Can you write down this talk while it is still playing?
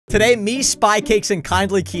Today, me, Spy Cakes, and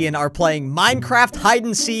Kindly Keyin are playing Minecraft hide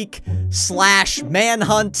and seek /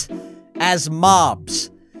 manhunt as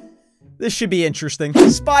mobs. This should be interesting.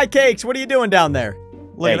 Spy Cakes, what are you doing down there?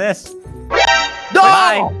 Look at this. No!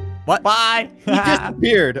 Bye. What? Bye. He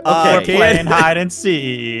disappeared. We're Okay. playing hide and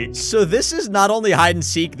seek. So this is not only hide and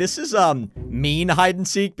seek, this is mean hide and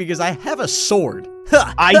seek because I have a sword.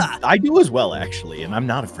 I do as well, actually, and I'm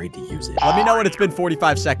not afraid to use it. Let me know when it's been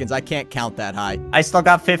 45 seconds. I can't count that high. I still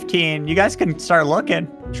got 15. You guys can start looking.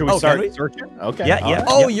 Should we Oh, start can we? searching? Okay. Yeah, all yeah. right.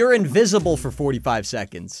 Oh, you're invisible for 45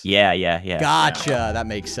 seconds. Yeah. Gotcha. That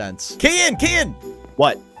makes sense. Keyin!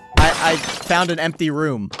 What? I found an empty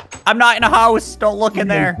room. I'm not in a house. Don't look in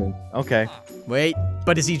there. Okay. Wait,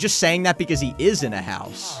 but is he just saying that because he is in a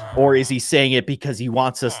house? Or is he saying it because he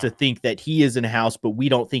wants us to think that he is in a house, but we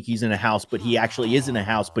don't think he's in a house, but he actually is in a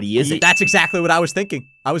house, but he isn't? That's exactly what I was thinking.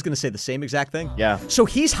 I was going to say the same exact thing. Yeah. So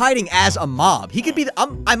he's hiding as a mob. He could be,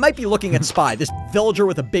 I might be looking at Spy, this villager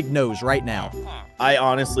with a big nose right now. I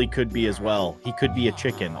honestly could be as well. He could be a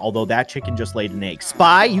chicken, although that chicken just laid an egg.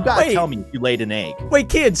 Spy, you gotta Wait. tell me if you laid an egg. Wait,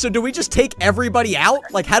 kid, so do we just take everybody out?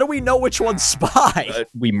 Like, how do we know which one's Spy?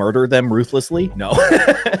 We murder them ruthlessly? No.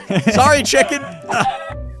 Sorry, chicken.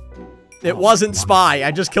 It wasn't Spy.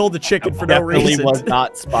 I just killed the chicken for no Definitely reason. was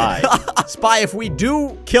not Spy. Spy, if we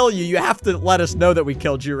do kill you, you have to let us know that we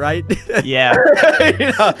killed you, right? Yeah.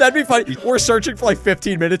 That'd be funny. We're searching for like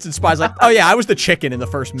 15 minutes and Spy's like, oh yeah, I was the chicken in the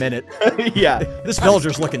first minute. Yeah. This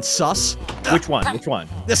villager's looking sus. Which one? Which one?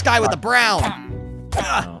 This guy with the brown.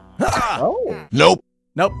 Oh.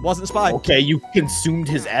 Nope, wasn't Spy. Okay, you consumed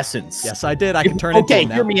his essence. Yes, I did. I can turn into Okay, him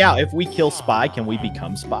now. hear me out. If we kill Spy, can we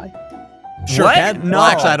become Spy? Sure What? can. No. Well,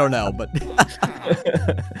 actually, I don't know, but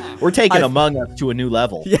We're taking Among Us to a new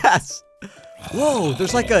level. yes. Whoa,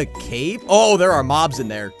 there's like a cave. Oh, there are mobs in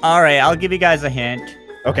there. All right, I'll give you guys a hint.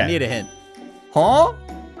 I Okay. need a hint. Huh?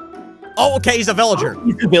 Oh, okay, he's a villager.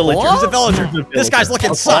 He's a villager. He's a villager. He's a This guy's villager.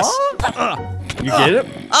 looking sus. You get it?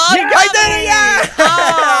 Oh, you I got did it, me! yeah!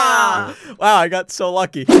 Ah! Wow, I got so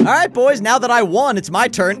lucky. All right, boys, now that I won, it's my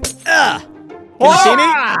turn. Can you see me?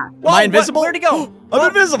 Am I invisible? Where'd he go? I'm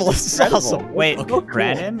invisible. This is awesome. Wait, Okay, cool.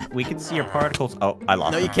 Brandon, we can see your particles. Oh, I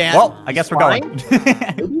lost No, him. you can't. Well, I guess we're going.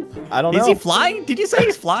 I don't know. Is he flying? Did you say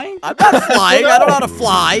he's flying? I'm not flying. I don't know how to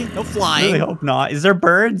fly. No I really flying. hope not. Is there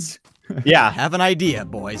birds? I Yeah. have an idea,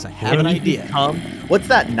 boys. I have Can an he idea. become- what's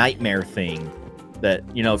that nightmare thing that,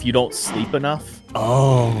 you know, if you don't sleep enough,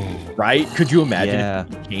 Oh. right? Could you imagine Yeah. if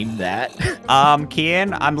you became that?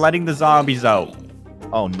 Keyin, I'm letting the zombies out.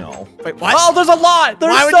 Oh, no. Wait, what? Oh, there's a lot.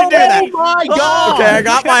 There's Why would so you do that? many. Oh, my God. Okay, I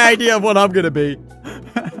got my idea of what I'm gonna be.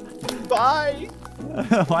 Bye.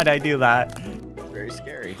 Why'd I do that? Very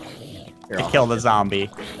scary. Here, To I'll- kill the zombie.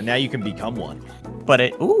 And now you can become one. But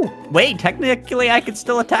ooh, wait, technically I could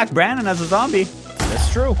still attack Brandon as a zombie.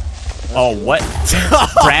 That's true. Oh, what?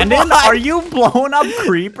 Brandon, are you blowing up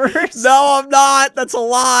creepers? No, I'm not. That's a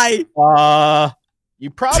lie. You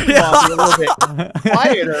probably want to be a little bit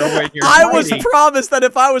quieter when you're I was fighting. promised that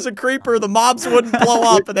if I was a creeper, the mobs wouldn't blow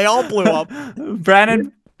up, and they all blew up.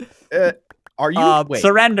 Brandon, Are you? Wait.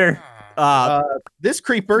 surrender. This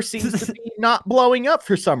creeper seems to be not blowing up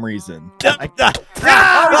for some reason. Oh, he's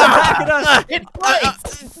attacking us. It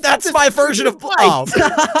bites. That's my version of oh.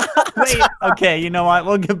 Wait, okay, you know what?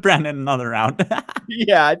 We'll give Brandon another round.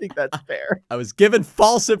 Yeah, I think that's fair. I was given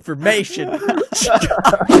false information.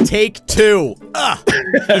 Take two.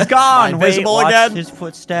 He's gone. Am I Wait, invisible watch again? his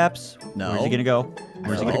footsteps. No. Where's he gonna go?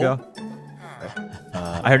 Where's he gonna No. go?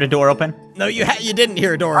 I heard a door open. No, you didn't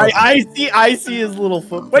hear a door open. I see his little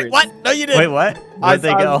footprint. Wait, what? No, you didn't. Wait, what? Where'd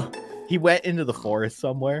they go? He went into the forest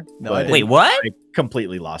somewhere. No, I but didn't. Wait, what? I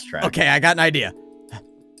completely lost track. Okay, I got an idea.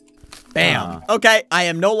 Bam. Okay, I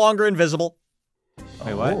am no longer invisible.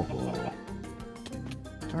 Wait, what?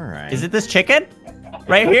 All right. Is it this chicken?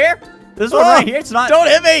 Right here? This one right here? It's not. Don't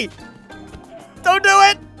hit me. Don't do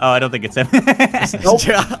it. Oh, I don't think it's him.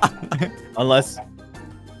 Unless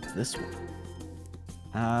it's this one.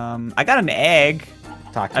 I got an egg.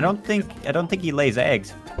 Talk to I don't think he lays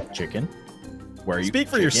eggs. me. Chicken. Where are you? Speak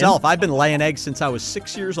for chicken? yourself. I've been laying eggs since I was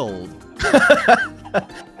 6 years old.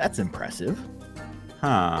 That's impressive.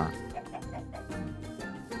 Huh.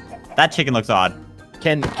 That chicken looks odd.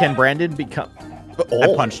 Can Brandon become?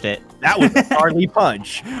 I punched it. That was a Charlie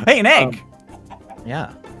punch. Hey, an egg.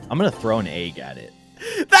 Yeah, I'm gonna throw an egg at it.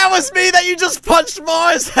 That was me that you just punched,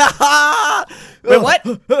 boys. Wait, what?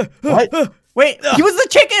 What? Wait, he was the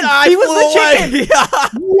chicken. He was the chicken.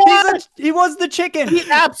 Yeah. He was the chicken. He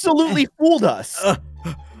absolutely fooled us.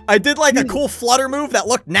 I did like a cool flutter move that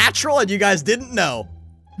looked natural and you guys didn't know.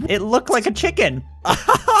 It looked like a chicken.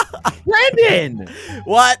 Brandon,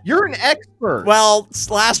 What? you're an expert. Well,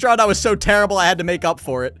 last round I was so terrible I had to make up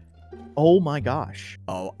for it. Oh my gosh.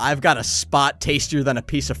 Oh, I've got a spot tastier than a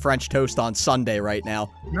piece of French toast on Sunday right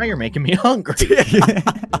now. Now you're making me hungry.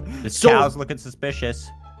 This So- cow's looking suspicious.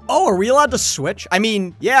 Oh, are we allowed to switch? I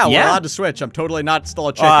mean, yeah, we're Yeah. allowed to switch. I'm totally not still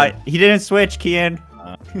a chicken. He didn't switch, Keyin.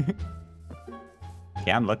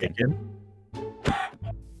 Yeah, I'm looking.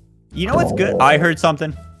 You know what's good? I heard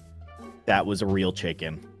something. That was a real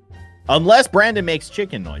chicken. Unless Brandon makes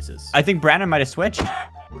chicken noises. I think Brandon might have switched.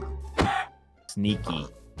 Sneaky.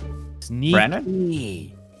 Sneaky.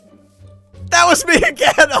 Brandon? That was me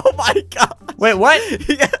again. Oh my god. Wait, what?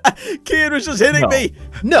 Yeah, Keyin was just hitting No. me.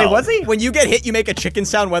 No. Wait, was he? When you get hit, you make a chicken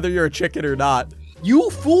sound whether you're a chicken or not. You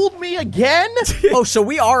fooled me again? Oh, so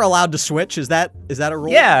we are allowed to switch? Is that a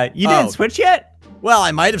rule? Yeah, you didn't Oh. switch yet? Well,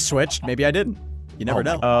 I might have switched. Maybe I didn't. You never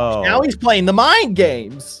know. Oh. Now he's playing the mind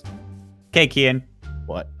games. Okay, Keyin.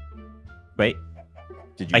 What? Wait,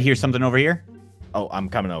 Did you? I hear something over here. Oh, I'm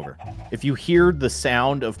coming over. If you hear the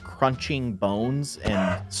sound of crunching bones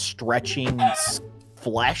and stretching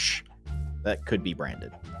flesh, that could be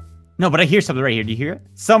Brandon. No, but I hear something right here. Do you hear it?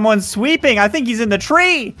 Someone's sweeping. I think he's in the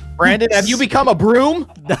tree. Brandon, have you become a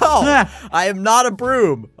broom? No, I am not a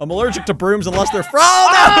broom. I'm allergic to brooms unless they're from. Oh,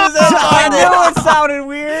 that was I it. knew it sounded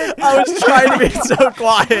weird. I was trying to be so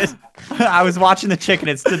quiet. I was watching the chicken.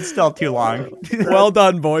 It stood still too long. Well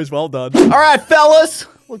done, boys. Well done. All right, fellas.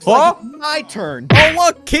 Looks like Oh. it's my turn. Oh,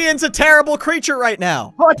 look. Keyin's a terrible creature right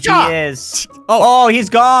now. Watch He out. is. Oh, he's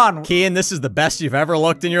gone. Keyin, this is the best you've ever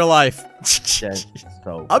looked in your life. That's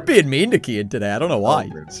so I'm being mean to Keyin today. I don't know why.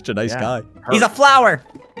 rude. He's such a nice Yeah. guy. He's a flower.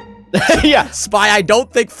 yeah. Spy, I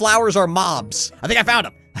don't think flowers are mobs. I think I found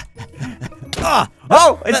him.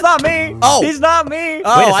 Oh, it's not me. Oh. He's not me.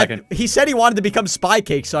 Oh, Wait a second. he said he wanted to become Spy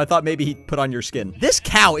Cake, so I thought maybe he'd put on your skin. This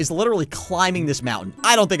cow is literally climbing this mountain.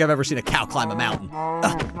 I don't think I've ever seen a cow climb a mountain.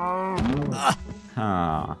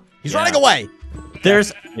 Huh. He's Yeah. running away.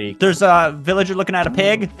 There's a villager looking at a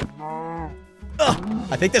pig.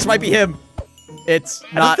 I think this might be him. It's I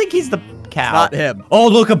don't not, think he's the cow. not him. Oh,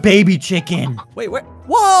 look, a baby chicken. Wait, where?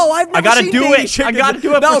 Whoa, I've never gotta seen do baby it. I chicken. gotta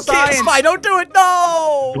do it no, for science. Spy, don't do it.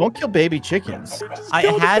 No. Don't kill baby chickens. I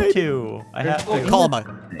had to. I had We to. call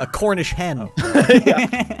him a Cornish hen.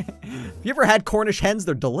 Have you ever had Cornish hens?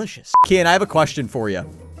 They're delicious. Keyin, I have a question for you.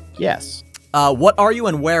 Yes. What are you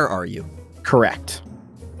and where are you? Correct.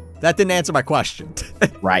 That didn't answer my question.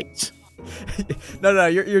 Right. No,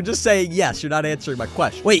 you're just saying yes. You're not answering my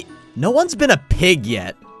question. Wait, no one's been a pig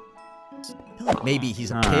yet. I feel like maybe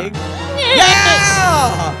he's a pig.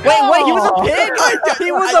 Yeah! Wait, he was a pig? I-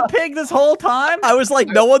 He was a pig this whole time? I was like,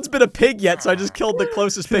 no one's been a pig yet, so I just killed the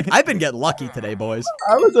closest pig. I've been getting lucky today, boys.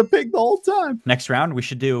 I was a pig the whole time. Next round, we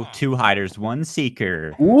should do 2 hiders, 1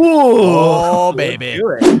 seeker. Ooh. Oh, baby.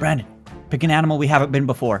 Do it. Brandon, pick an animal we haven't been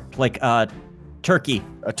before. Like, turkey.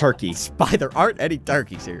 A turkey. Spy, there aren't any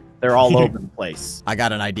turkeys here. They're all over the place. I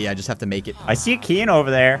got an idea. I just have to make it. I see a Keyin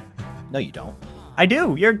over there. No, you don't. I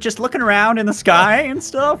do. You're just looking around in the sky and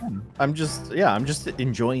stuff. I'm just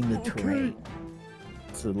enjoying the terrain.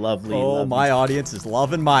 It's a lovely. Oh, lovely my audience is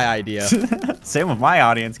loving my idea. Same with my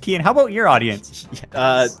audience. Keyin, how about your audience?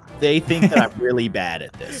 They think that I'm really bad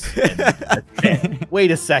at this. And-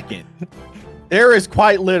 wait a second. There is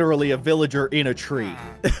quite literally a villager in a tree.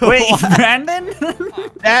 Wait, Brandon?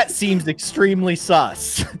 That seems extremely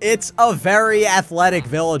sus. It's a very athletic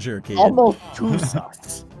villager, Keyin. Almost too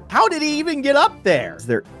sus. How did he even get up there? Is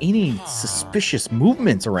there any suspicious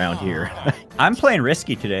movements around here? I'm playing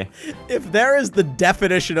risky today. If there is the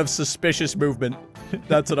definition of suspicious movement,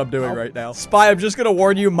 that's what I'm doing right now. Spy, I'm just gonna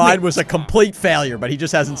warn you, mine was a complete failure, but he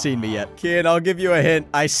just hasn't seen me yet. Kid, I'll give you a hint.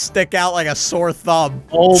 I stick out like a sore thumb.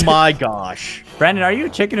 Oh my gosh. Brandon, are you a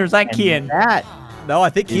chicken or is that Keyin? That. No, I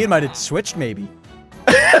think Keyin might have switched, maybe.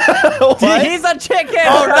 What? He's a chicken!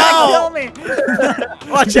 Oh, Kill no!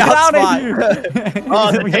 me! Watch He's out, down Spy. in-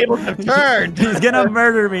 Oh, the tables have turned. He's gonna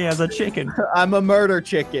murder me as a chicken. I'm a murder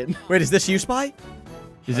chicken. Wait, is this you, Spy?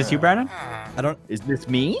 Is this you, Brandon? Is this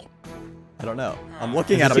me? I don't know. I'm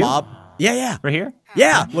looking Is at a this you? mob. Yeah. Right here?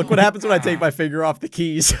 Yeah, look what happens when I take my finger off the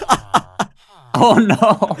keys. Oh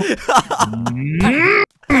no!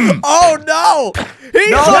 Oh, no!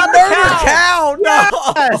 He's No, a not the murder cow! cow! No!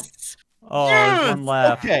 Yes. Oh, there's one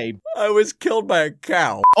left. Okay. I was killed by a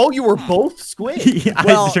cow. Oh, you were both squid.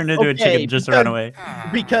 Well, I turned into a okay, chicken just to run away.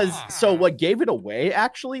 Because so what gave it away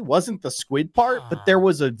actually wasn't the squid part, but there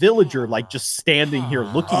was a villager like just standing here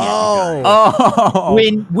looking at you guys. Oh!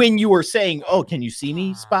 When you were saying, "Oh, can you see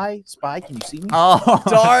me, Spy? Spy, can you see me?" Oh!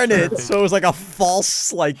 Darn it. So it was like a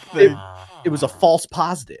false, like, thing. It was a false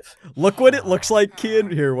positive. Look what it looks like,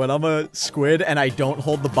 Keyin. Here, when I'm a squid and I don't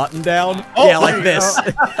hold the button down. Oh, yeah, like this. I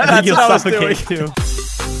think That's you'll what I was doing. suffocate too.